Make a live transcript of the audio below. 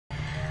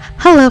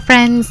Hello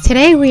friends,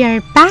 today we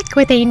are back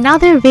with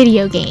another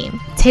video game.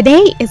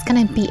 Today is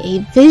gonna be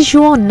a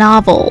visual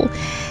novel.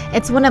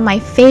 It's one of my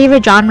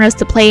favorite genres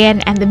to play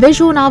in, and the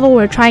visual novel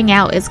we're trying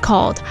out is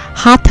called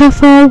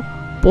Hatoful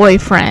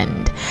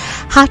Boyfriend.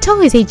 Hato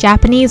is a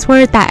Japanese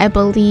word that I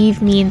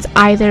believe means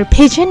either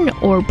pigeon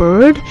or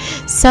bird,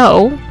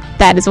 so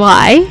that is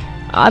why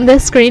on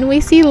this screen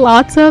we see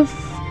lots of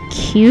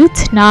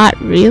cute, not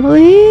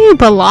really,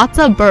 but lots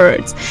of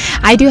birds.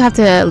 I do have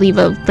to leave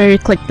a very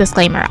quick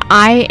disclaimer.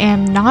 I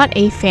am not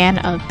a fan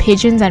of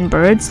pigeons and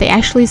birds. They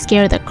actually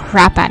scare the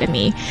crap out of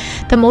me.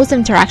 The most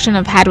interaction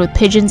I've had with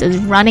pigeons is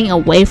running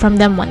away from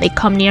them when they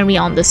come near me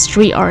on the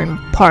street or in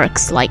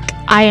parks. Like,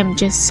 I am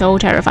just so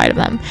terrified of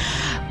them.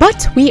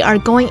 But we are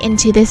going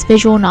into this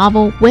visual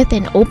novel with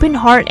an open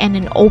heart and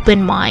an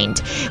open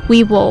mind.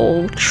 We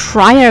will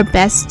try our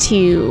best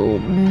to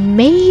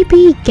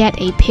maybe get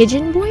a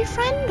pigeon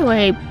boyfriend or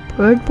a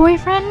bird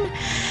boyfriend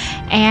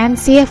and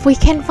see if we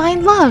can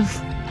find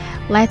love.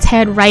 Let's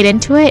head right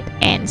into it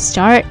and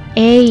start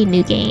a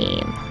new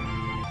game.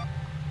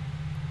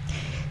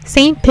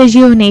 St.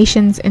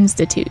 Pigeons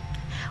Institute.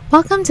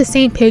 Welcome to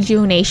St.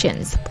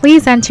 Pigeons.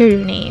 Please enter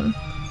your name.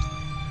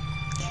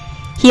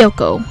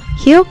 Hiyoko.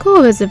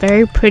 Hiyoko is a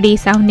very pretty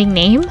sounding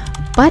name,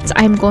 but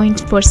I'm going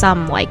for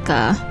some like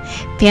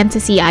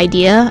fantasy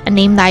idea, a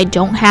name that I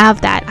don't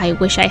have that I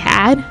wish I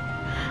had,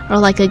 or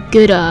like a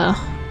good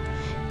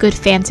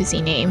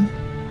fantasy name.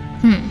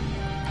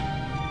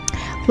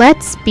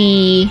 Let's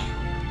be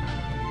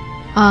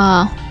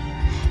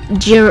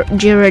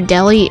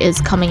Ghirardelli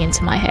is coming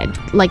into my head,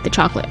 like the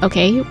chocolate.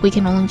 Okay, we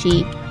can only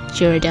be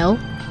Ghirardelli.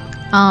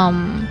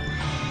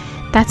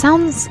 That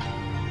sounds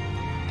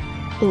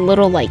a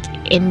little like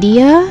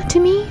India to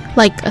me,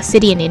 like a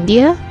city in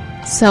India.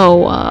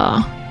 So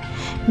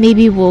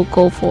maybe we'll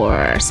go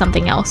for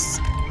something else.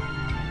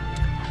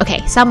 Okay,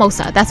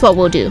 samosa. That's what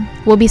we'll do.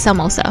 We'll be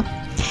samosa.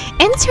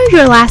 Enter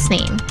your last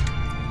name.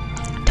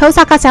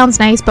 Tosaka sounds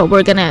nice, but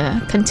we're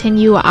gonna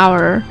continue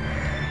our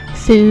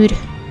food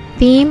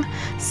theme.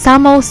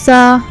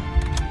 Samosa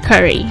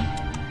curry.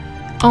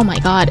 Oh my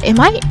god,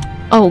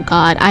 oh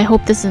god, I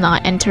hope this is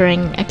not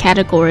entering a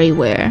category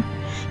where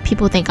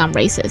people think I'm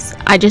racist.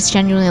 I just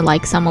genuinely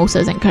like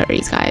samosas and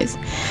curries, guys.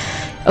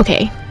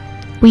 Okay,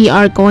 we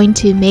are going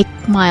to make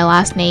my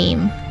last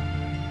name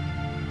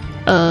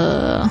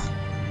to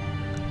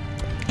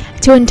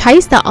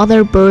entice the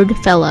other bird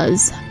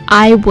fellas,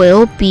 I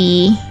will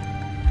be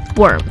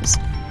Worms.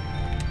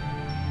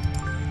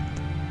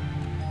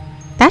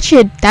 That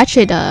should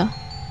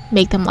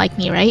make them like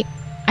me, right?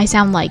 I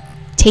sound like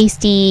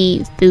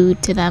tasty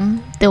food to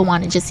them. They'll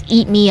want to just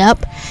eat me up.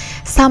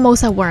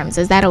 Samosa Worms,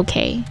 is that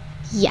okay?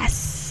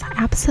 Yes,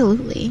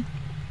 absolutely.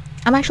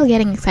 I'm actually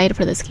getting excited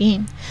for this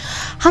game.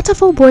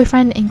 Hatoful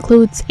Boyfriend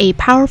includes a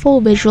powerful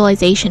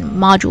visualization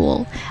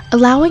module,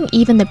 allowing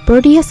even the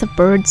birdiest of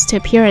birds to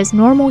appear as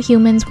normal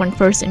humans when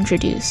first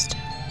introduced.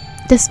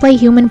 Display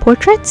human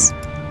portraits?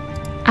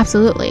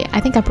 Absolutely. I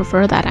think I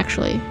prefer that,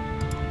 actually.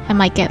 I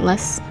might get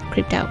less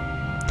creeped out.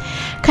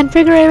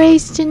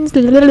 Configurations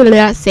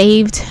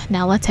saved.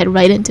 Now let's head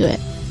right into it.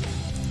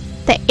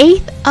 The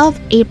 8th of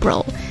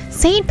April.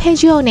 St.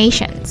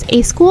 Pigeons,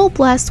 a school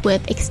blessed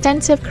with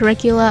extensive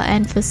curricula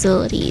and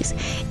facilities.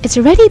 It's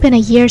already been a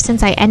year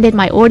since I ended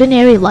my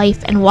ordinary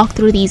life and walked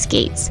through these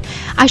gates.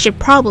 I should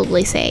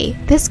probably say,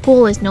 this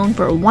school is known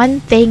for one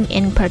thing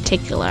in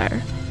particular.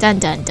 Dun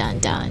dun dun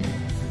dun.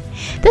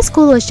 This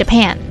school is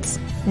Japan's,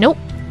 nope,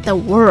 the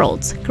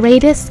world's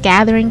greatest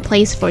gathering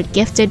place for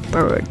gifted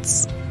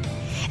birds.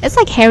 It's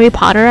like Harry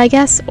Potter, I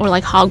guess, or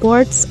like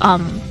Hogwarts,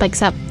 but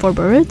except for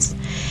birds.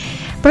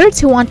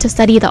 Birds who want to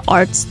study the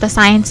arts, the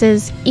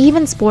sciences,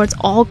 even sports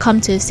all come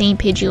to St.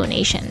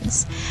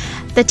 Pigeons.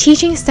 The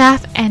teaching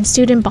staff and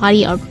student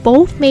body are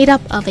both made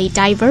up of a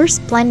diverse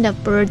blend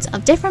of birds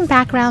of different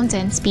backgrounds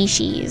and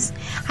species.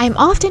 I am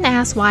often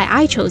asked why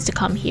I chose to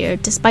come here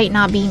despite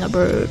not being a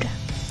bird.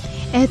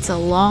 It's a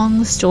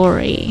long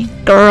story.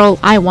 Girl,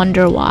 I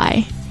wonder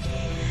why.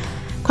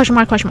 Question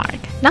mark, question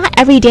mark. Not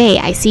every day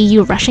I see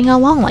you rushing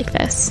along like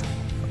this.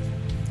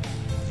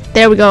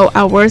 There we go,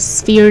 our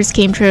worst fears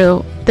came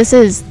true. This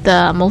is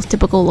the most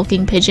typical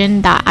looking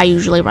pigeon that I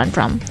usually run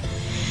from.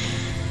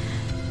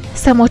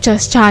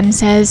 Samocha-chan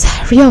says,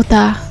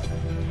 Ryota,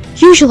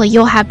 usually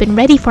you'll have been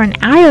ready for an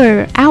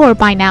hour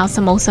by now,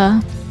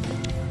 Samosa.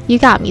 You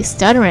got me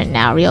stuttering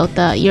now,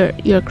 Ryota.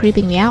 You're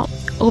creeping me out.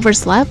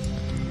 Overslept?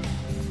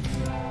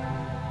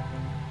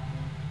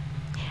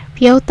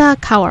 Ryota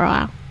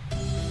Kawara.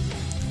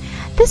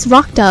 This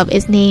rock dove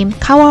is named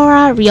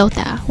Kawara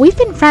Ryota. We've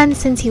been friends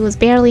since he was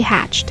barely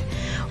hatched.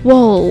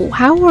 Whoa,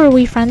 how were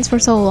we friends for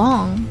so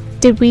long?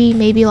 Did we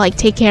maybe like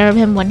take care of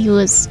him when he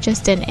was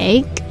just an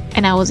egg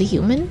and I was a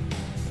human?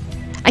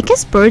 I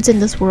guess birds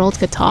in this world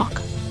could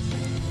talk.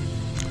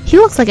 He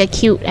looks like a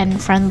cute and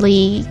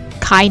friendly,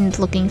 kind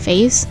looking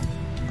face.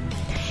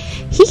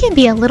 He can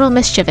be a little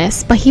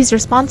mischievous, but he's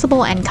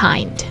responsible and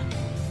kind.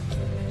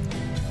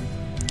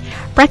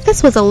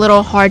 Breakfast was a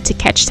little hard to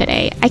catch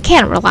today. I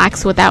can't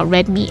relax without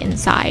red meat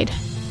inside.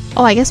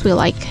 Oh, I guess we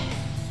like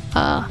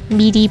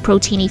meaty,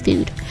 proteiny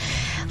food.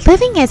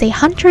 Living as a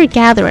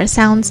hunter-gatherer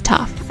sounds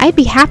tough. I'd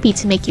be happy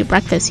to make you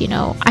breakfast, you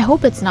know. I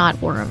hope it's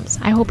not worms.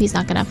 I hope he's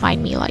not gonna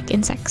find me like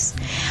insects.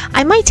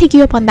 I might take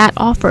you up on that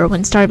offer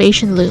when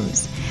starvation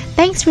looms.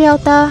 Thanks,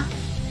 Ryota.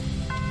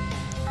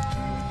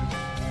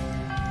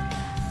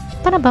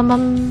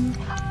 Ba-da-bum-bum.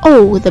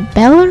 Oh, the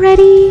bell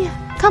already?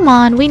 Come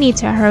on, we need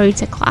to hurry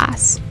to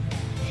class.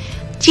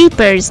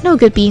 Jeepers, no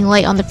good being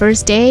late on the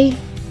first day.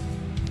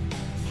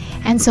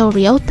 And so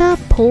Ryota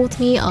pulled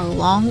me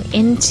along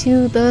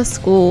into the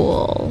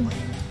school.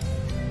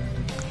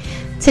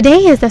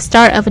 Today is the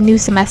start of a new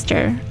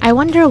semester. I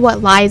wonder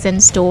what lies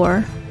in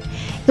store.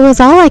 It was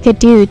all I could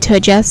do to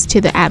adjust to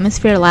the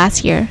atmosphere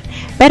last year.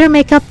 Better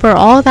make up for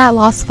all that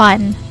lost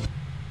fun.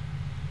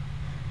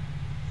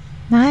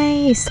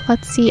 Nice.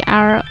 Let's see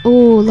our... Oh,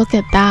 look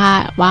at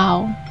that.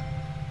 Wow.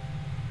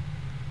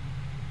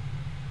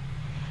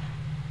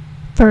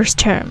 First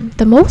term,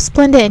 the most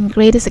splendid and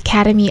greatest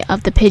academy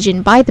of the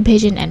pigeon, by the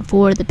pigeon, and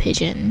for the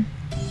pigeon.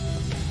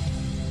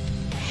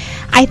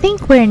 I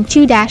think we're in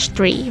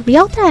 2-3.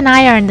 Ryota and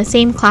I are in the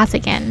same class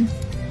again.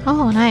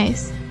 Oh,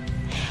 nice.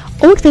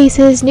 Old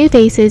faces, new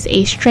faces,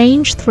 a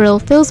strange thrill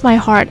fills my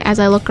heart as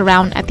I look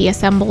around at the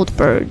assembled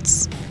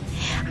birds.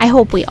 I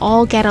hope we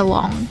all get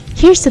along.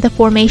 Here's to the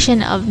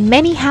formation of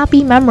many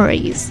happy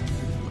memories.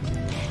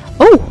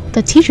 Oh,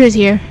 the teacher's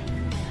here.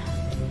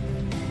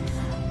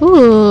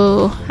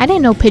 Ooh, I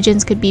didn't know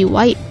pigeons could be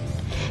white.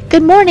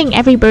 Good morning,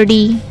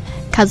 everybirdie.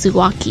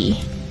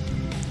 Kazuaki.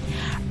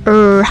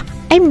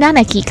 I'm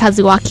Nanaki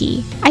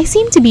Kazuaki. I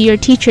seem to be your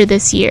teacher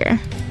this year.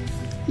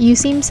 You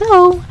seem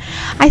so.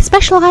 I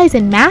specialize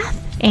in math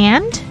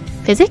and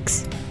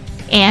physics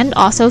and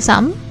also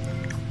some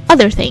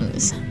other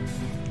things.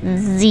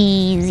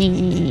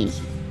 Z.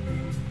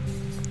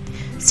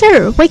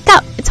 Sir, wake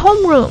up. It's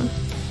homeroom.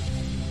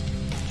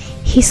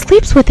 He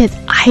sleeps with his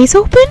eyes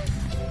open?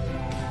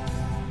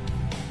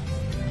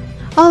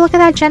 Oh, look at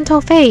that gentle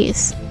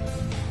face.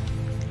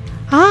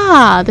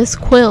 Ah, this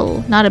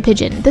quill, not a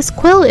pigeon. This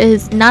quill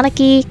is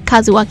Nanaki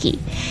Kazuaki.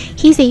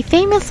 He's a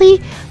famously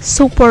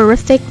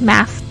soporific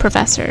math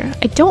professor.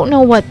 I don't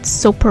know what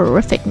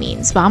soporific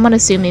means, but I'm gonna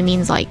assume it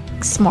means like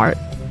smart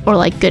or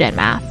like good at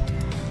math.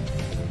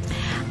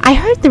 I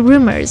heard the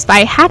rumors, but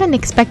I hadn't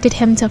expected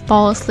him to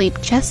fall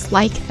asleep just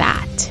like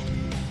that.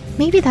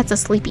 Maybe that's a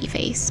sleepy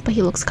face, but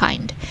he looks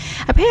kind.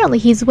 Apparently,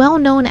 he's well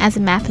known as a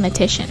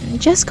mathematician.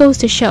 Just goes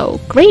to show,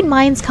 great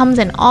minds comes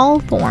in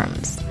all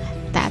forms.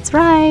 That's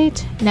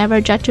right.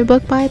 Never judge a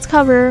book by its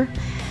cover.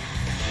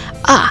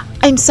 Ah,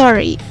 I'm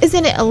sorry.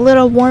 Isn't it a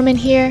little warm in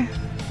here?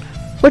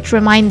 Which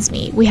reminds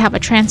me, we have a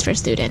transfer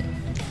student.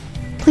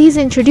 Please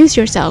introduce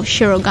yourself,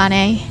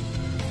 Shirogane.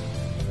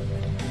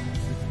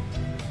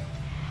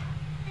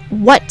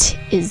 What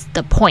is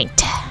the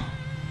point?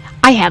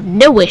 I have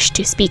no wish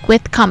to speak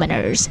with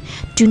commoners.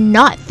 Do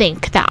not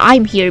think that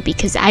I'm here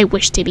because I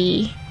wish to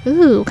be.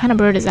 Ooh, what kind of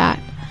bird is that?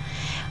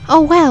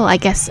 Oh well, I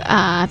guess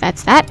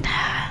that's that.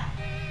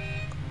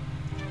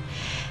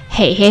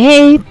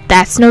 Hey,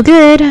 that's no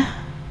good.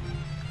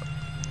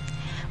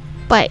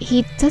 But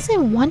he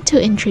doesn't want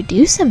to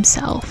introduce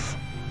himself.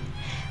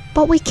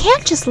 But we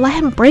can't just let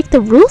him break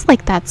the rules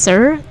like that,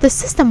 sir. The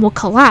system will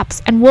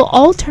collapse and we'll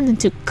all turn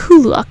into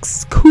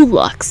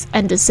kulaks,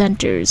 and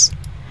dissenters.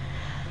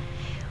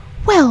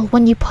 Well,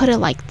 when you put it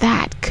like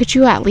that, could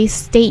you at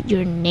least state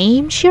your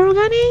name,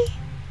 Shirogane?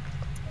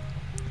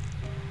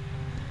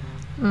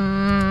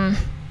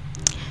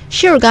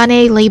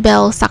 Shirogane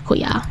label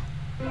Sakuya.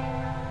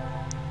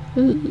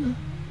 Ooh,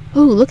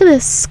 look at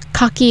this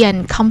cocky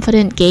and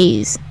confident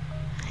gaze.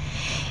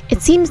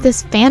 It seems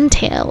this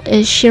fantail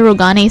is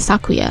Shirogane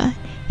Sakuya.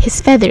 His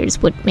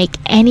feathers would make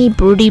any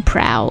birdie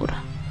proud.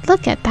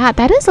 Look at that.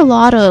 That is a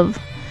lot of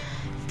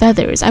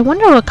feathers. I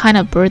wonder what kind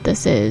of bird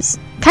this is.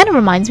 Kind of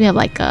reminds me of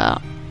like a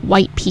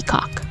white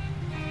peacock.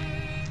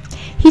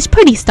 He's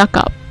pretty stuck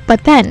up,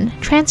 but then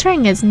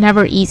transferring is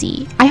never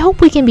easy. I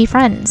hope we can be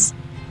friends.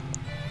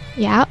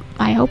 Yeah,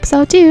 I hope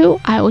so too.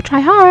 I will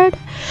try hard.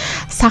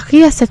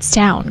 Sakuya sits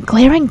down,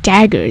 glaring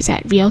daggers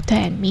at Ryota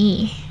and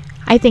me.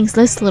 I think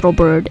this little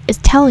bird is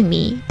telling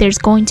me there's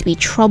going to be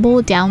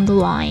trouble down the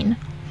line.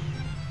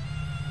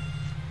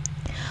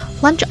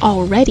 Lunch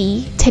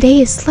already? Today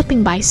is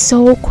slipping by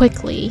so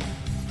quickly.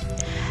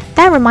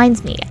 That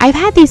reminds me, I've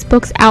had these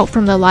books out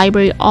from the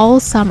library all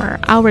summer.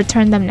 I'll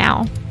return them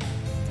now.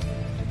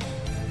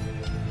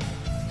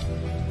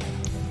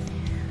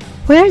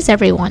 Where's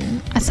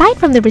everyone? Aside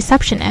from the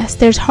receptionist,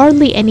 there's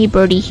hardly any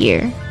birdie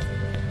here.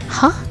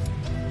 Huh?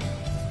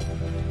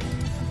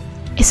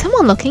 Is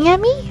someone looking at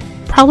me?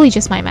 Probably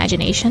just my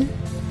imagination.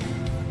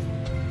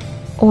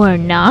 Or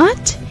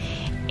not?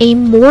 A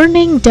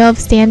mourning dove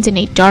stands in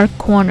a dark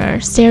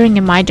corner, staring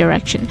in my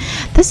direction.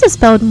 This is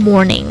spelled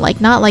mourning, like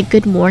not like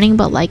good morning,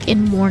 but like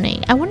in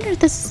mourning. I wonder if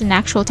this is an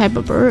actual type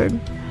of bird.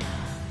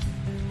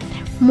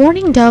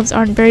 Mourning doves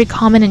aren't very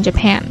common in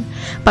Japan,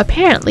 but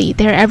apparently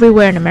they're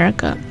everywhere in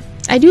America.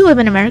 I do live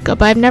in America,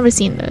 but I've never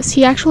seen this.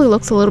 He actually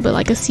looks a little bit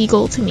like a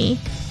seagull to me.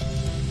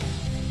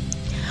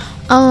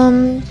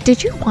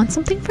 Did you want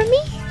something from me?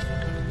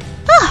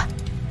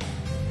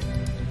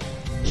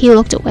 He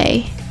looked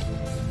away.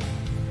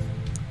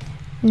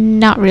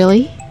 Not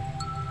really.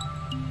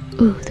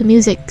 Ooh, the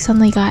music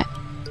suddenly got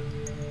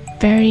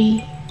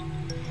very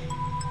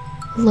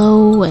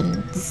low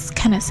and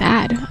kind of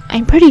sad.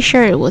 I'm pretty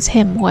sure it was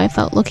him who I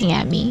felt looking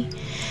at me.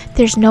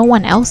 There's no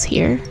one else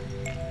here.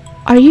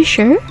 Are you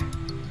sure?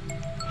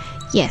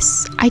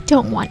 Yes, I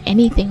don't want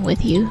anything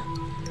with you.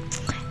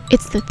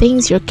 It's the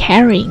things you're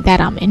carrying that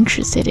I'm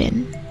interested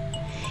in.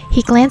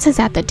 He glances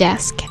at the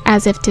desk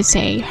as if to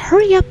say,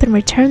 hurry up and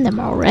return them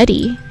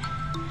already.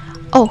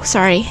 Oh,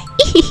 sorry.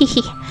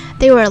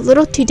 They were a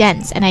little too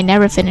dense and I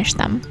never finished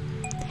them.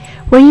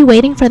 Were you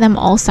waiting for them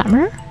all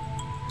summer?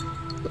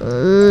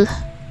 Ugh.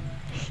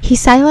 He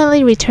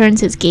silently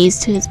returns his gaze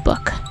to his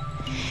book.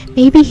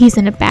 Maybe he's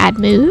in a bad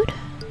mood?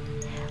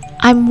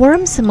 I'm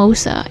Worm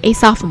Samosa, a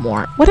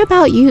sophomore. What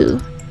about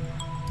you?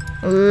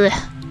 Ugh.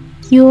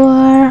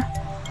 You're...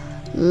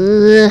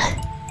 Ugh.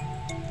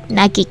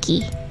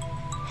 Nagiki.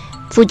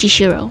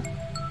 Fujishiro.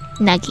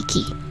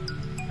 Nagiki.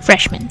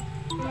 Freshman.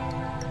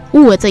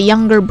 Ooh, it's a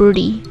younger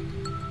birdie.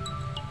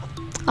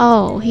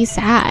 Oh, he's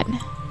sad.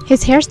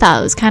 His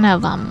hairstyle is kind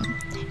of,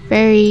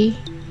 very...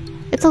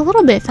 It's a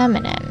little bit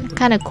feminine.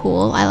 Kind of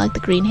cool. I like the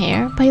green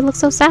hair, but he looks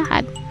so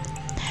sad.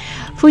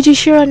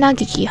 Fujishiro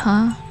Nagiki,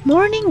 huh?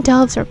 Mourning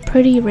doves are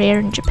pretty rare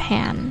in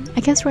Japan.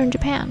 I guess we're in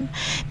Japan.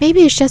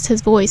 Maybe it's just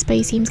his voice, but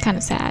he seems kind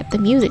of sad. The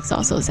music's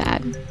also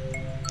sad.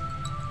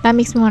 That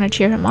makes me want to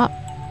cheer him up.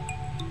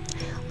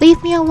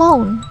 Leave me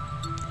alone.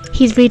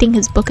 He's reading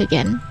his book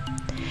again.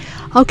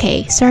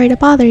 Okay, sorry to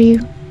bother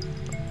you.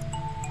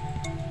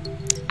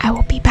 I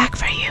will be back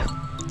for you.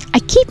 I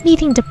keep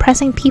meeting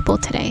depressing people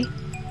today.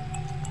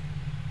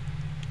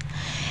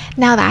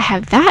 Now that I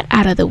have that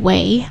out of the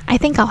way, I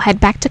think I'll head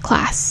back to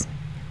class.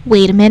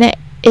 Wait a minute,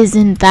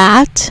 isn't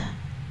that?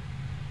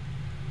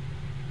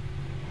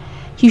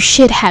 You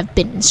should have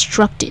been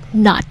instructed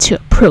not to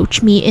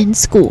approach me in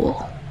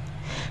school.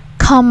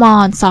 Come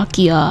on,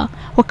 Sakuya.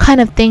 What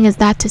kind of thing is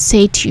that to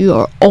say to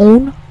your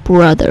own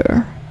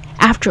brother?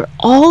 After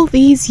all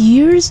these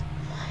years?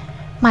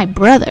 My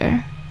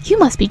brother? You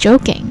must be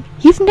joking.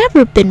 You've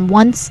never been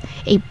once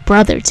a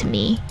brother to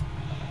me.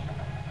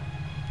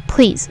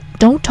 Please,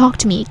 don't talk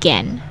to me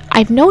again.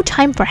 I've no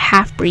time for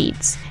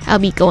half-breeds. I'll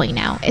be going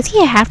now. Is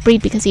he a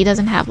half-breed because he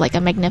doesn't have like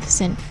a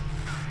magnificent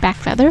back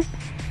feather?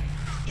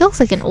 He looks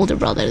like an older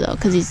brother though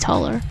because he's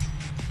taller.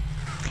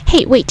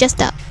 Hey, wait,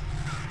 just up.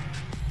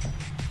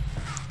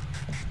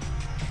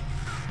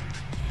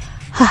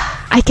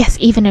 I guess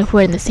even if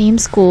we're in the same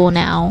school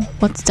now,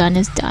 what's done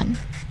is done.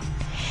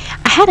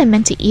 I hadn't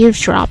meant to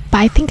eavesdrop, but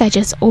I think I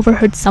just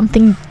overheard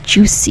something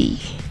juicy.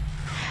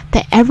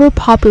 The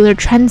ever-popular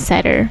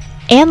trendsetter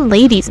and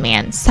ladies'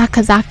 man,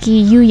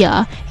 Sakazaki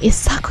Yuya,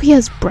 is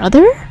Sakuya's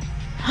brother?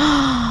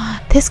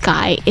 This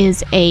guy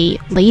is a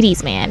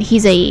ladies' man.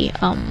 He's a,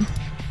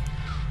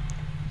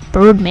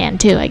 bird man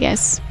too, I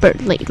guess.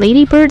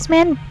 Lady birds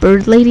man?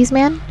 Bird ladies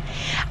man?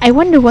 I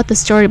wonder what the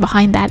story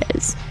behind that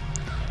is.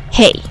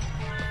 Hey.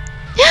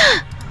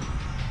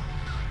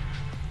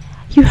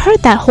 You heard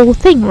that whole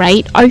thing,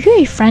 right? Are you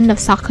a friend of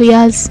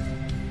Sakuya's?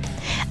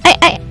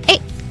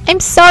 I'm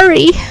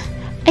sorry.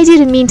 I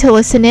didn't mean to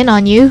listen in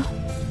on you.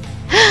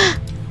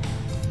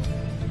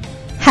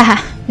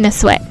 Haha, no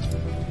sweat.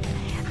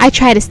 I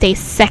try to stay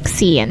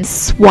sexy and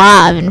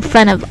suave in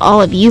front of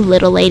all of you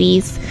little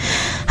ladies.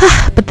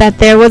 But that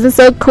there wasn't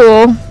so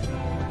cool.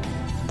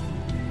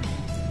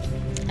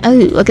 Oh,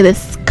 look at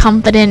this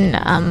confident,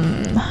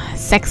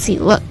 sexy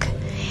look.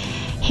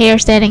 Hair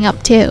standing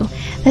up too.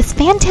 This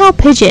fantail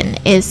pigeon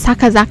is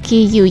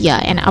Sakazaki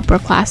Yuya, an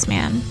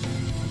upperclassman.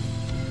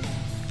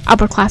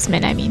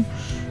 Upperclassman, I mean.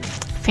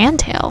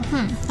 Fantail?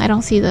 I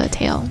don't see the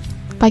tail.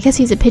 But I guess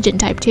he's a pigeon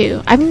type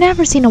too. I've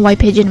never seen a white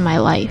pigeon in my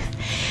life.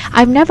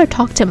 I've never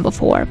talked to him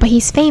before, but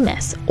he's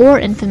famous or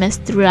infamous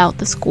throughout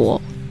the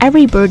school.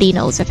 Every birdie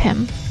knows of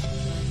him.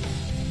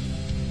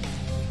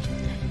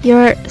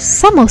 You're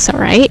Samosa,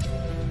 right?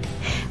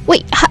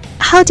 Wait,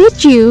 how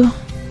did you?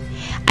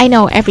 I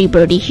know every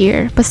birdie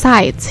here.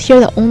 Besides,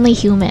 you're the only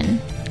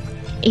human.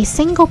 A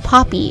single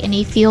poppy in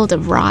a field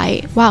of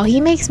rye. Wow,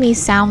 he makes me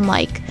sound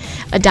like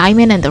a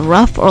diamond in the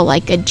rough or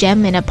like a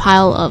gem in a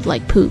pile of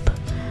like poop.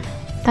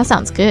 That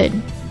sounds good.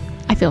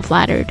 I feel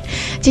flattered.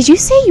 Did you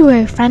say you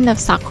were a friend of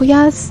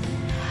Sakuya's?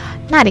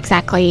 Not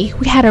exactly.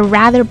 We had a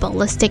rather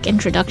ballistic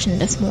introduction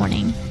this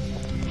morning.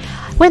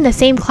 We're in the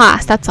same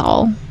class, that's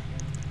all.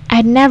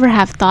 I'd never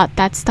have thought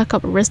that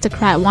stuck-up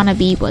aristocrat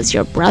wannabe was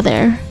your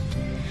brother.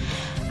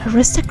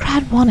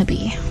 Aristocrat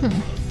wannabe.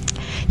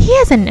 He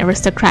is an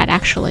aristocrat,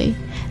 actually.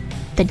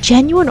 The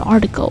genuine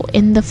article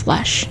in the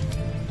flesh.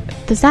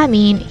 Does that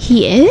mean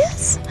he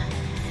is?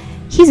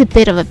 He's a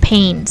bit of a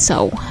pain,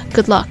 so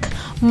good luck.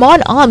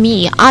 Mon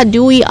ami,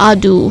 adui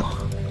adu.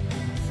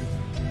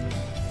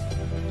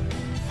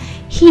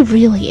 He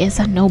really is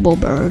a noble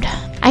bird.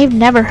 I've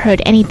never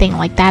heard anything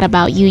like that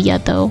about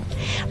Yuya, though.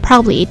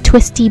 Probably a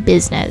twisty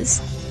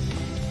business.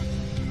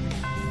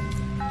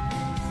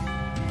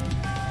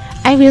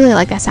 I really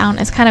like that sound.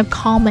 It's kind of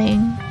calming.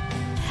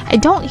 I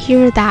don't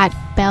hear that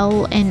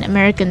bell in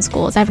American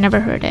schools. I've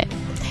never heard it.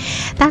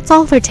 That's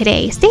all for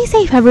today. Stay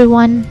safe,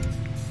 everyone.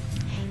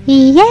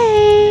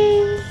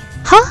 Yay!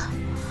 Huh?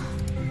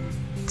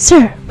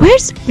 Sir,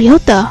 where's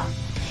Ryota?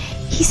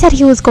 He said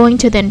he was going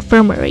to the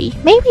infirmary.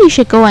 Maybe you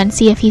should go and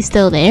see if he's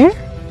still there?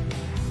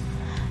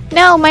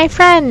 No, my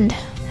friend.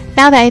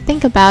 Now that I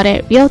think about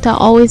it, Ryota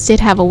always did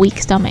have a weak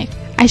stomach.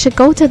 I should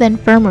go to the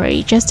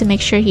infirmary just to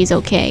make sure he's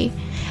okay.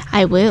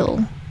 I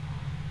will.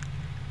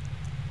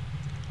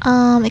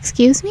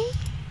 Excuse me?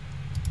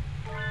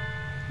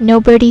 No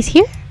birdies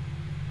here?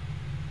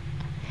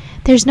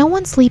 There's no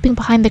one sleeping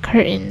behind the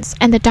curtains,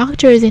 and the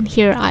doctor isn't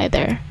here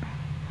either.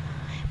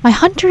 My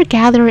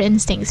hunter-gatherer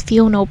instincts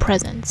feel no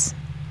presence.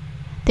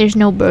 There's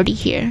no birdie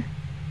here.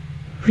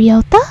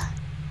 Ryota?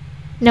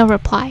 No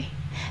reply.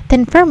 The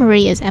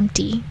infirmary is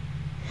empty.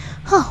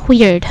 Huh,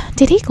 weird.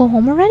 Did he go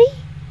home already?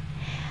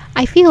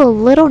 I feel a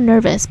little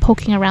nervous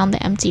poking around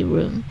the empty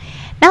room.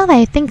 Now that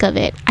I think of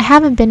it, I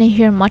haven't been in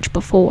here much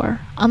before.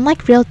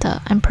 Unlike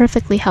Ryota, I'm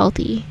perfectly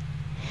healthy.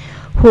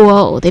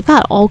 Whoa, they've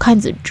got all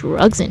kinds of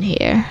drugs in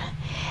here.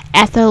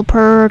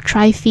 Ethylper,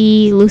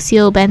 Triphe,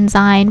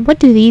 Luciobenzine. What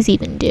do these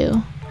even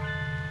do?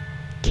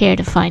 Care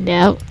to find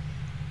out?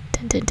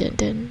 Dun dun dun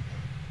dun.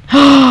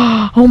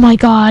 Oh my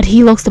god,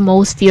 he looks the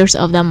most fierce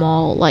of them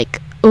all.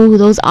 Like, oh,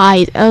 those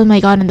eyes. Oh my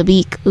god, and the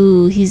beak.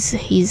 Ooh, he's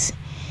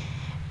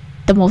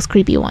the most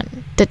creepy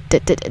one.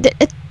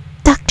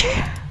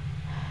 Doctor?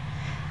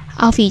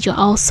 I'll feed you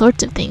all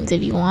sorts of things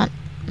if you want.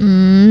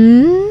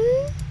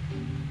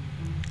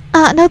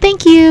 No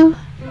thank you.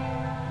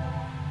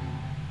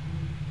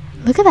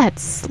 Look at that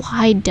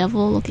sly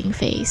devil looking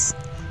face.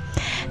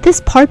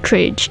 This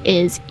Partridge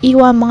is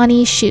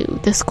Iwamani Shu,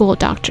 the school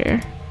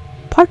doctor.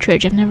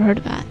 Partridge, I've never heard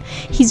of that.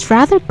 He's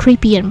rather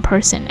creepy in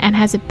person and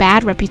has a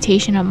bad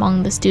reputation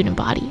among the student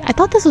body. I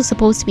thought this was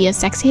supposed to be a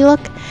sexy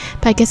look,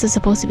 but I guess it's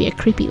supposed to be a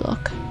creepy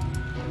look.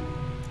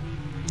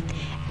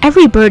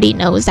 Everybody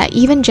knows that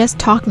even just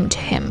talking to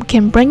him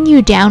can bring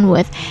you down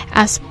with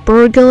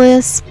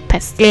aspergillus,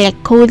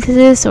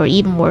 pesticosis, or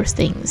even worse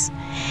things.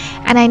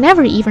 And I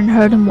never even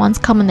heard him once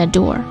come in the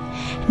door.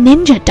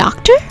 Ninja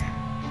doctor?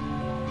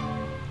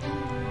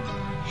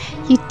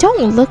 You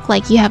don't look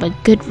like you have a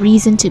good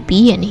reason to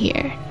be in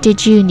here.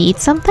 Did you need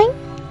something?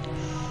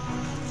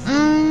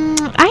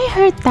 I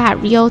heard that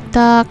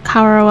Ryota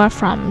Karawa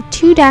from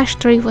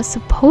 2-3 was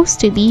supposed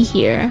to be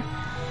here.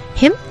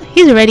 Him?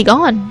 He's already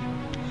gone.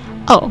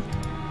 Oh.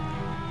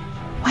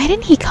 Why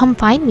didn't he come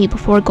find me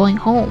before going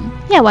home?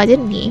 Yeah, why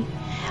didn't he?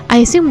 I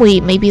assume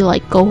we maybe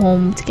like go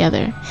home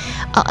together.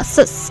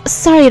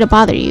 Sorry to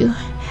bother you.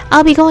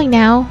 I'll be going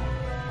now.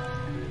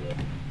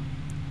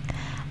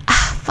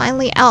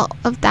 Finally out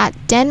of that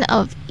den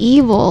of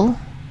evil.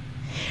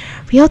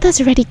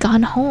 Ryota's already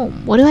gone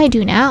home. What do I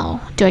do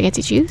now? Do I get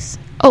to choose?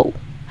 Oh,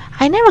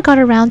 I never got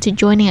around to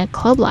joining a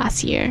club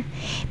last year.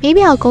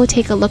 Maybe I'll go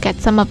take a look at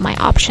some of my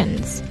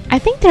options. I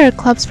think there are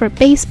clubs for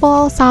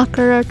baseball,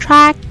 soccer,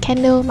 track,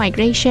 kendo,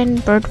 migration,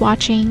 bird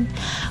watching.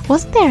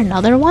 Wasn't there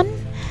another one?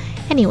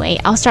 Anyway,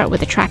 I'll start with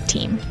the track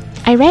team.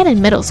 I ran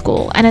in middle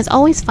school, and it's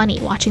always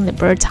funny watching the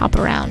birds hop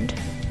around.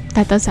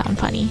 That does sound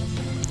funny.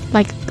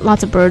 Like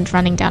lots of birds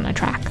running down a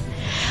track.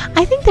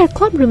 I think their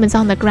club room is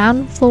on the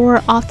ground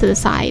floor off to the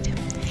side.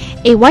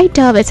 A white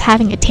dove is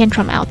having a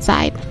tantrum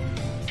outside.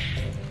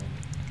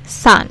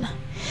 Son.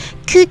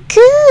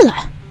 Cuckoo!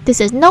 This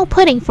is no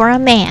pudding for a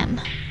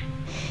man.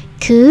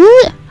 Coo!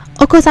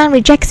 Oko-san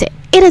rejects it.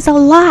 It is a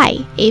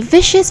lie. A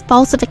vicious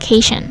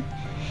falsification.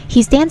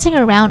 He's dancing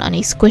around on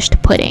a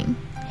squished pudding.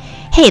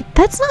 Hey,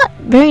 that's not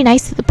very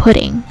nice to the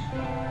pudding.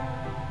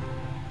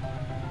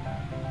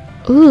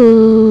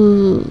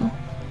 Ooh.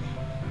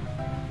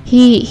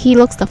 He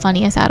looks the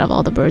funniest out of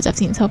all the birds I've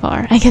seen so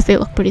far. I guess they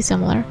look pretty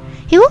similar.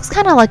 He looks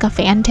kind of like a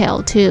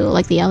fantail too,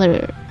 like the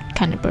other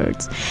kind of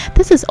birds.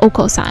 This is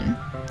Oko-san.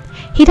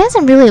 He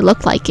doesn't really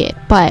look like it,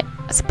 but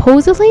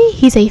supposedly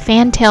he's a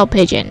fantail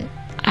pigeon,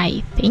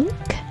 I think.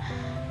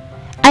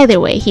 Either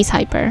way, he's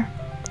hyper.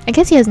 I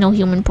guess he has no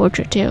human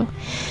portrait too.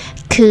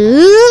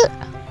 Cool.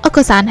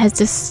 Oko-san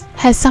has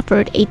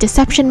suffered a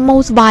deception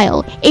most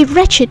vile, a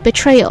wretched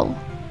betrayal.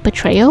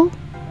 Betrayal?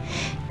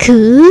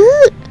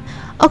 Cool.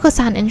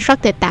 Oko-san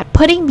instructed that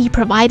pudding be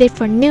provided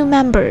for new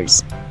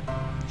members.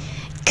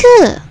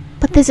 Cool.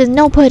 But this is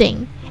no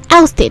pudding.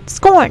 Ousted,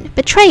 scorned,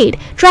 betrayed,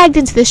 dragged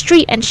into the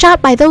street and shot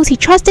by those he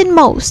trusted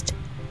most.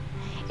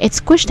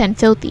 It's squished and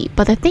filthy,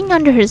 but the thing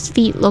under his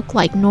feet looked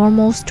like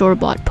normal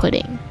store-bought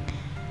pudding.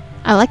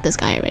 I like this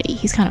guy already.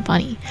 He's kind of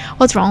funny.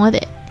 What's wrong with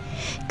it?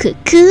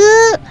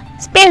 Cuckoo!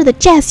 Spare the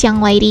jest,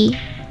 young lady.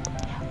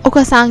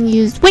 Oko-san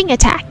used wing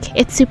attack.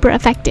 It's super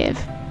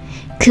effective.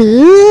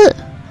 Cool!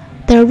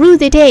 The rue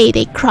the day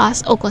they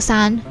cross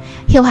Oko-san.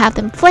 He'll have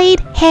them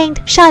flayed,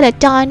 hanged, shot at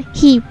dawn.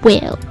 He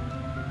will.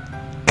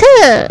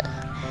 Cool!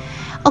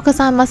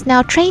 Oko-san must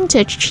now train to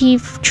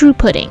achieve true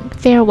pudding.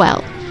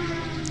 Farewell.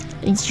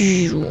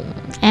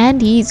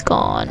 And he's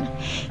gone.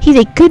 He's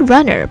a good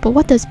runner, but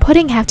what does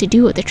pudding have to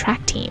do with the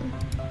track team?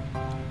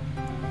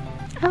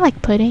 I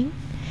like pudding.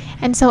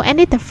 And so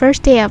ended the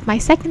first day of my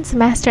second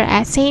semester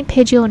at St.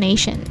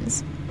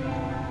 Pigeons.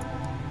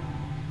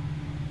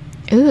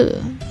 Ooh,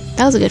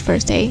 that was a good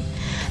first day.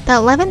 The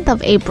 11th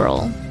of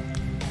April.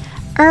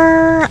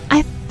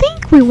 I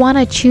think we want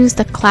to choose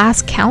the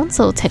class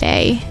council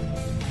today.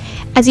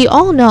 As you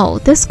all know,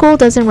 this school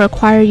doesn't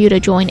require you to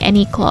join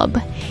any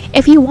club.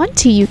 If you want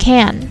to, you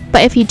can,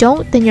 but if you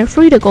don't, then you're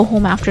free to go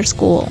home after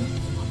school.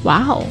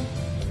 Wow.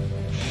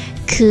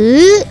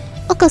 Cool.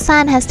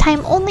 Oko-san has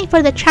time only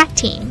for the track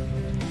team.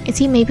 Is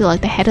he maybe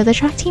like the head of the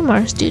track team or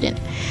a student?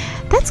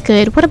 That's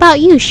good. What about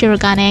you,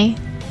 Shirogane?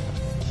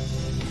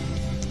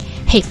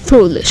 Hey,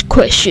 foolish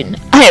question.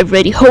 I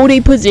already hold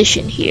a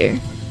position here.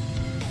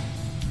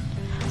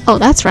 Oh,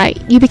 that's right.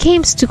 You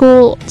became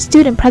school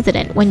student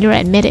president when you were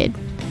admitted.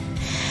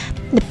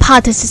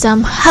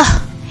 Nepotism.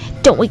 Huh.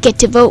 Don't we get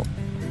to vote?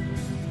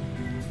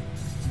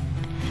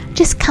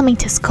 Just coming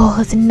to school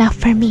is enough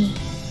for me.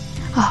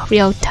 Oh,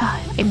 Ryota,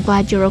 I'm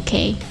glad you're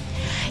okay.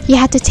 You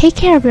had to take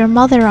care of your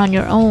mother on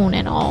your own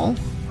and all.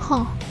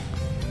 Huh.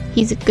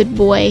 He's a good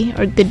boy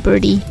or good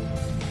birdie.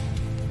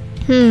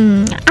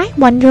 I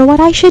wonder what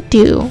I should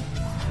do.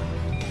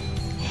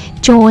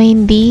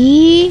 Join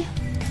the...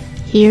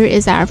 Here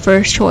is our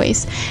first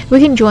choice.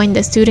 We can join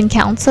the student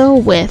council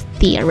with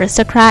the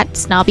aristocrat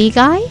snobby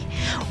guy,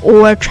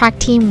 or track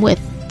team with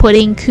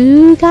pudding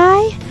coo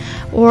guy,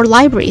 or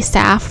library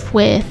staff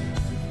with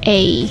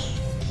a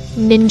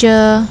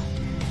ninja.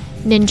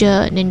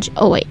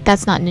 Oh wait,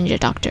 that's not ninja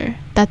doctor.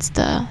 That's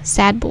the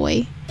sad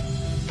boy.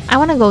 I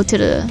want to go to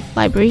the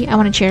library. I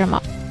want to cheer him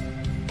up.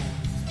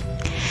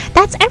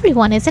 That's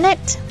everyone, isn't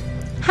it?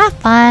 Have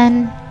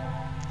fun.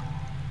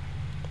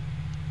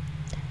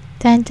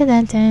 Dun, dun,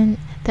 dun, dun.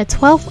 The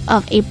 12th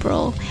of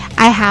April.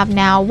 I have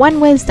now 1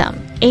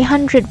 wisdom,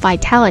 800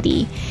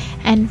 vitality,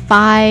 and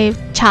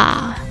 5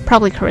 cha,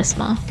 probably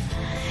charisma.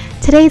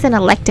 Today's an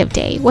elective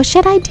day. What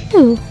should I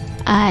do?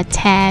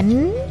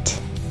 Attend?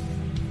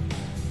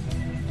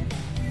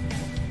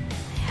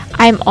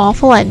 I'm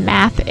awful at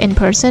math in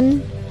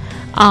person.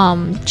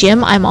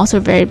 Gym, I'm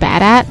also very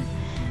bad at.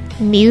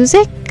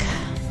 Music?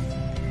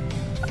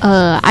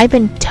 I've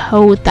been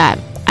told that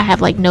I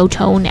have like no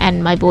tone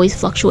and my voice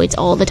fluctuates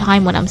all the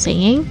time when I'm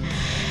singing,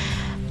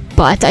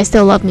 but I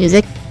still love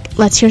music.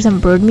 Let's hear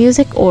some bird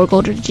music or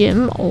go to the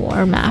gym,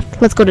 or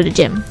math. Let's go to the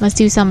gym. Let's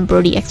do some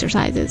birdie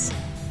exercises.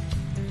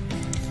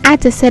 I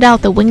had to sit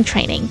out the wing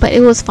training, but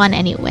it was fun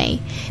anyway.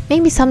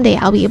 Maybe someday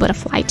I'll be able to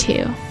fly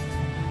too.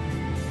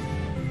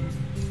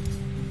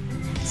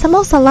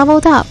 Samosa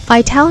leveled up.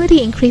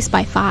 Vitality increased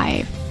by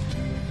 5.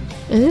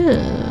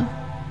 Ooh.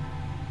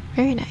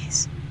 Very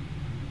nice.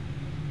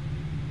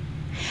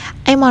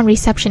 I'm on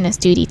receptionist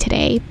duty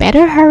today.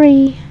 Better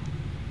hurry.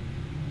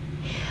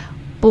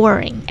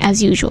 Boring,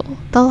 as usual.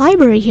 The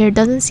library here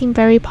doesn't seem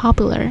very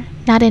popular.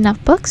 Not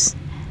enough books?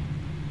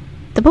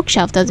 The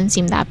bookshelf doesn't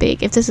seem that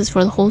big. If this is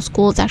for the whole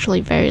school, it's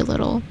actually very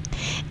little.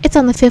 It's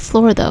on the 5th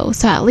floor though,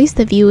 so at least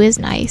the view is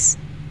nice.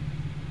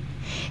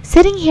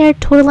 Sitting here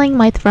twiddling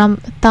my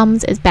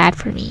thumbs is bad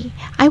for me.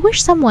 I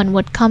wish someone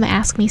would come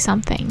ask me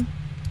something.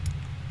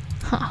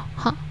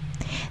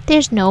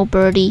 There's no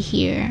birdie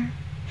here.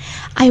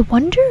 I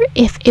wonder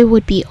if it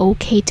would be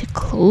okay to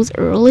close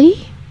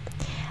early?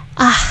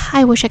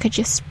 I wish I could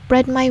just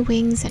spread my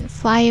wings and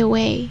fly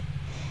away.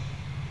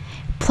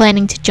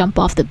 Planning to jump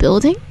off the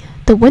building?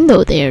 The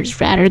window there is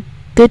rather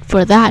good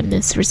for that,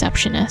 Miss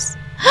Receptionist.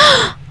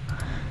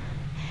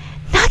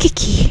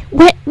 Nagiki,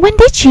 when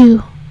did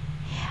you?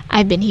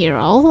 I've been here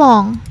all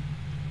along.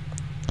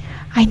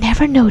 I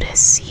never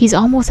noticed. He's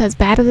almost as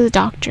bad as the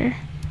doctor.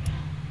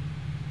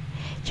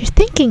 You're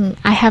thinking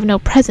I have no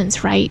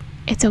presence, right?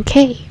 It's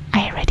okay.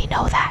 I already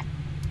know that.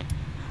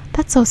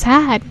 That's so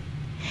sad.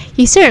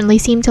 You certainly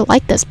seem to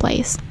like this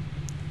place.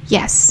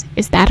 Yes,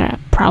 is that a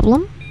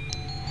problem?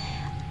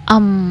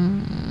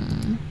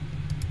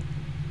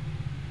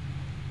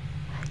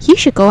 You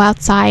should go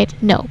outside.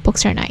 No,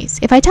 books are nice.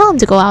 If I tell him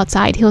to go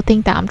outside, he'll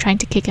think that I'm trying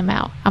to kick him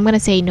out. I'm gonna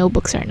say no,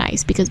 books are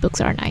nice, because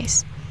books are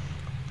nice.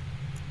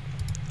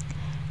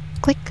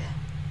 Click.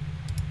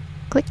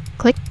 Click,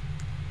 click.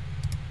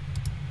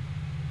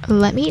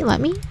 Let me.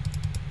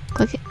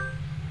 Click it.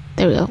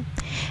 There we go.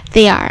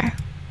 They are.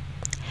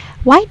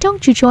 Why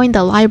don't you join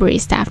the library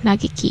staff,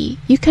 Nagiki?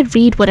 You could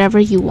read whatever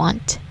you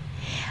want.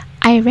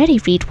 I already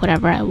read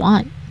whatever I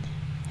want.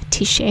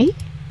 Touché?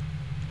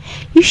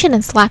 You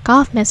shouldn't slack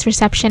off, Miss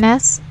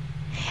Receptionist.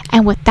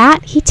 And with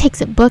that, he takes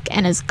a book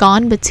and is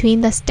gone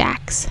between the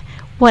stacks.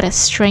 What a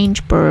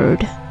strange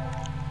bird.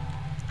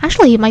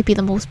 Actually, he might be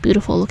the most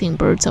beautiful looking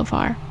bird so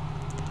far.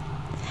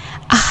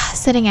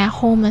 Sitting at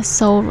home is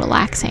so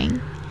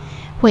relaxing.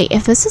 Wait,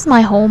 if this is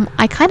my home,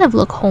 I kind of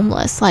look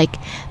homeless. Like,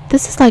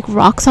 this is like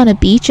rocks on a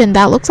beach and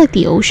that looks like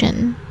the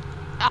ocean.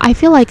 I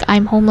feel like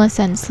I'm homeless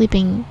and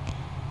sleeping.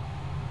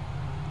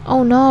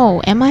 Oh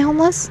no, am I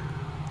homeless?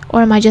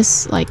 Or am I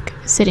just like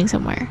sitting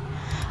somewhere?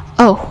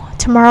 Oh,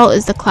 tomorrow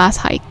is the class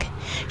hike.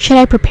 Should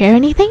I prepare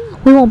anything?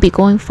 We won't be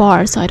going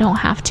far, so I don't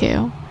have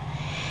to.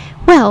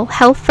 Well,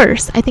 health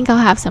first. I think I'll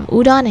have some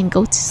udon and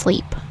go to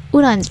sleep.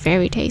 Udon's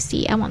very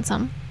tasty. I want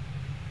some.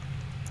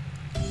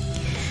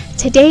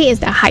 Today is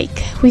the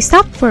hike. We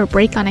stopped for a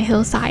break on a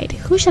hillside.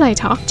 Who should I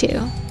talk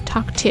to?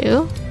 talk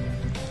to.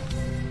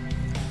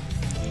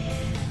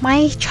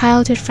 My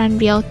childhood friend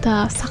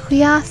Ryota,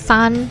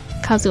 Sakuya-san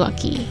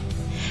Kazuaki.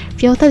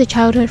 Ryota, the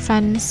childhood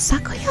friend.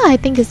 Sakuya, I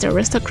think, is the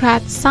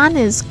aristocrat. San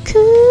is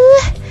cool.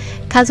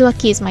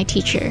 Kazuaki is my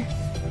teacher.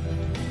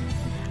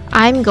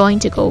 I'm going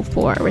to go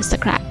for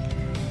aristocrat.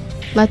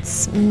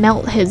 Let's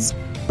melt his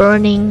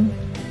burning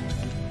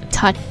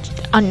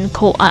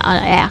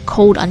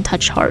cold,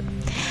 untouched heart.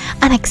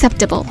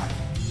 Unacceptable.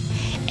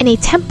 In a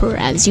temper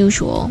as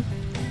usual.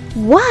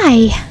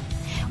 Why?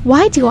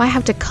 Why do I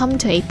have to come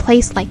to a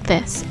place like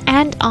this,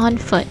 and on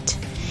foot?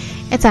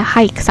 It's a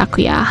hike,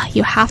 Sakuya.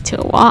 You have to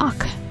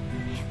walk.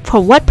 For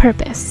what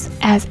purpose?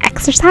 As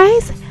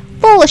exercise?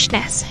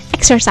 Foolishness!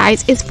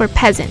 Exercise is for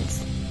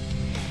peasants.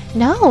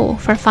 No,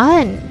 for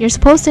fun. You're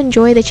supposed to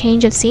enjoy the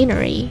change of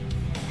scenery.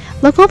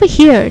 Look over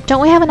here.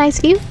 Don't we have a nice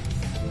view?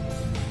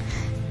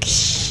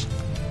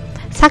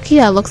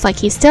 Sakuya looks like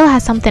he still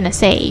has something to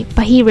say,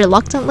 but he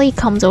reluctantly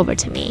comes over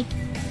to me.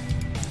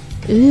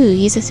 Ooh,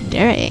 he's a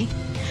tsundere.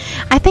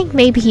 I think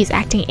maybe he's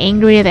acting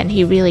angrier than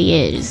he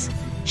really is.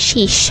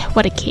 Sheesh,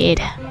 what a kid.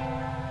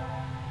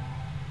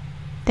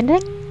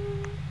 Ding-ding.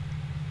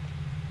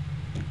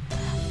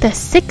 The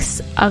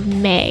 6th of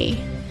May.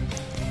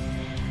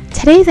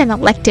 Today's an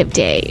elective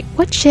day.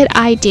 What should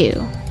I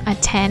do?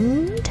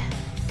 Attend?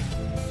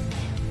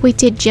 We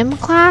did gym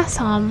class.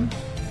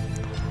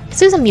 Let's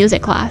do some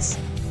music class.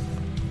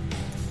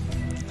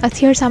 Let's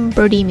hear some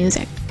birdie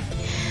music.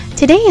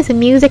 Today is a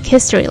music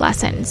history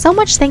lesson. So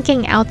much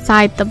thinking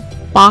outside the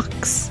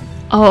box.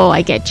 Oh,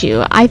 I get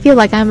you. I feel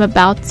like I'm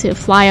about to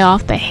fly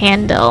off the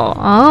handle.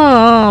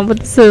 Oh, but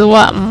this is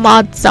what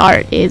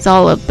Mozart is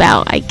all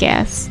about, I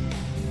guess.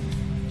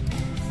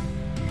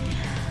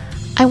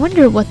 I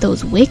wonder what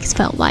those wigs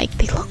felt like.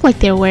 They look like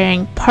they're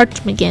wearing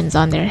parchmigans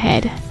on their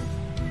head.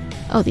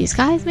 Oh, these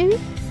guys, maybe?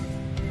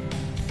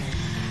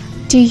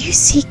 Do you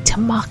seek to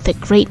mock the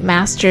great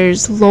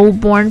master's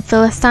low-born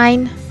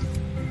Philistine?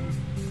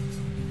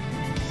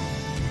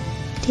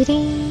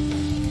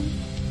 Ding.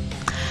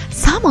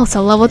 Sam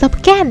also leveled up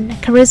again.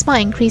 Charisma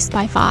increased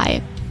by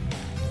 5.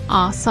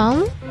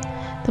 Awesome.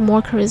 The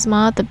more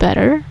charisma, the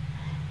better.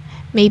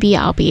 Maybe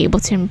I'll be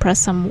able to impress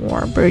some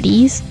more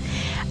birdies.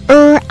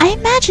 I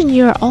imagine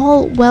you're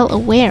all well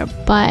aware,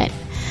 but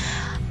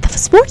the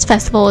sports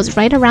festival is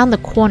right around the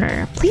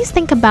corner. Please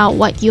think about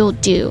what you'll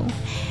do.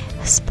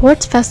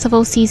 Sports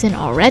festival season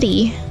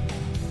already.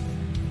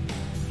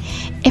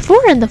 If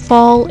we're in the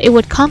fall, it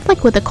would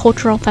conflict with the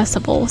cultural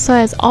festival, so it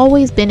has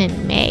always been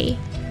in May.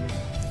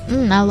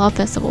 I love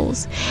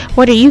festivals.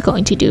 What are you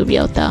going to do,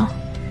 Ryota?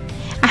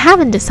 I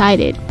haven't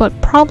decided,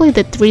 but probably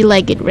the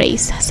 3-legged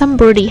race. Some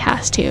birdie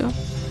has to.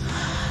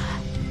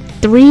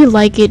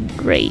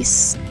 3-legged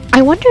race.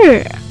 I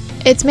wonder,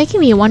 it's making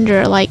me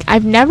wonder, like,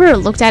 I've never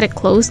looked at it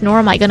close, nor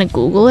am I gonna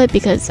Google it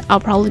because I'll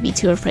probably be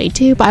too afraid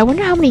to, but I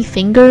wonder how many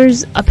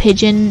fingers a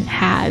pigeon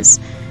has.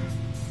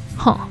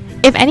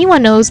 If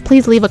anyone knows,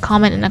 please leave a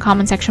comment in the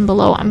comment section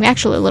below. I'm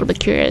actually a little bit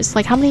curious,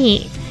 like how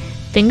many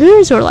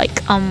fingers, or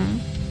like,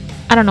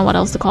 I don't know what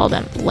else to call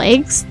them,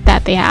 legs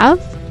that they have?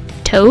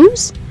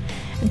 Toes?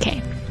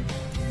 Okay.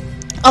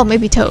 Oh,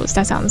 maybe toes,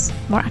 that sounds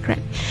more accurate.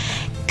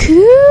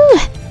 Cool!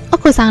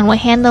 Oko-san will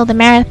handle the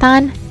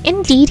marathon.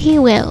 Indeed he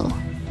will.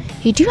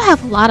 You do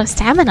have a lot of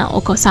stamina,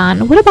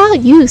 Oko-san. What about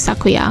you,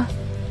 Sakuya?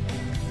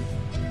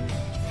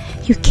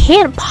 You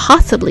can't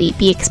possibly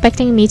be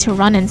expecting me to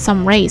run in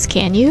some race,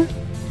 can you?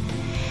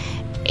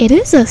 It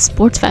is a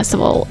sports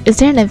festival. Is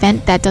there an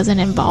event that doesn't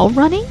involve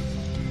running?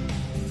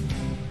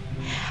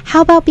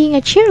 How about being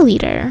a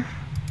cheerleader?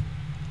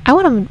 I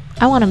want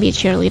to be a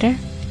cheerleader.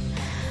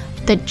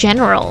 The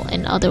general,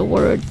 in other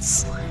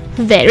words.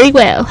 Very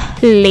well.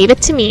 Leave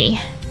it to me.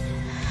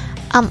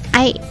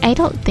 I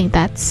don't think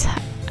that's...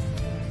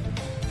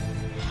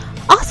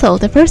 Also,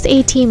 the first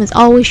aid team is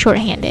always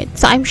short-handed,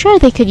 so I'm sure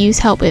they could use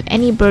help if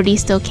any birdie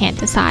still can't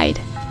decide.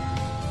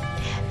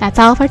 That's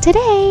all for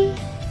today.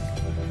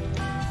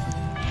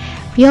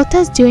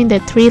 Ryota's doing the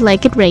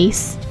 3-legged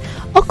race,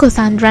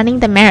 Oko-san running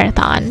the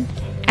marathon,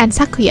 and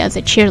Sakuya's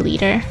a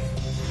cheerleader.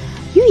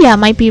 Yuya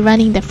might be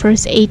running the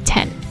first aid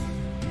tent.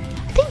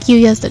 I think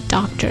Yuya's the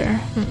doctor.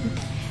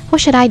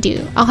 What should I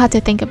do? I'll have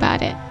to think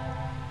about it.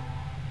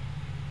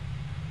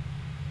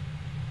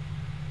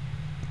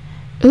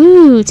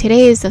 Ooh,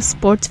 today is the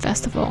sports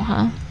festival,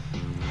 huh?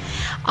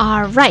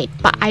 Alright,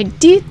 but I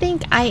do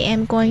think I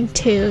am going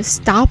to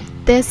stop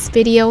this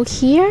video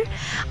here.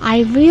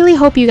 I really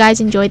hope you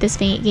guys enjoyed this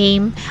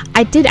game.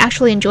 I did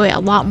actually enjoy it a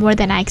lot more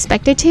than I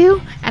expected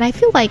to, and I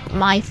feel like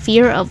my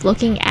fear of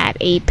looking at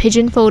a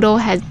pigeon photo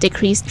has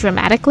decreased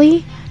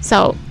dramatically.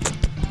 So,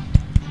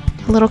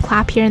 a little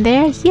clap here and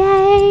there.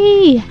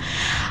 Yay!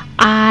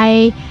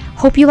 I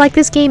hope you like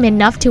this game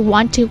enough to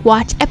want to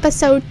watch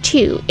episode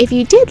 2. If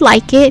you did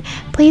like it,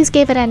 please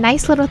give it a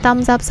nice little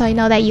thumbs up so I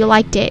know that you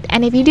liked it.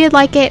 And if you did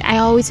like it, I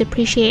always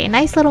appreciate a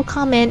nice little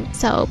comment,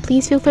 so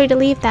please feel free to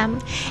leave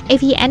them.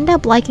 If you end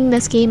up liking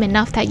this game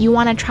enough that you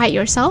want to try it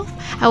yourself,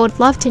 I would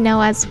love to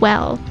know as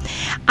well.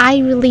 I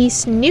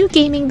release new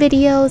gaming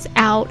videos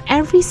out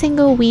every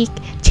single week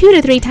 2 to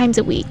 3 times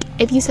a week.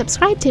 If you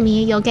subscribe to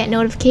me, you'll get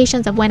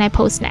notifications of when I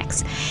post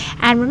next.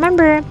 And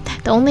remember,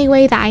 the only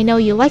way that I know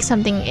you like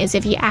something is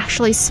if you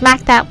actually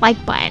smack that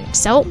like button.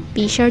 So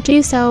be sure to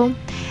do so.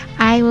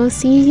 I will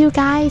see you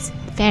guys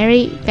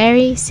very,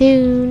 very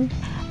soon.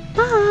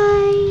 Bye!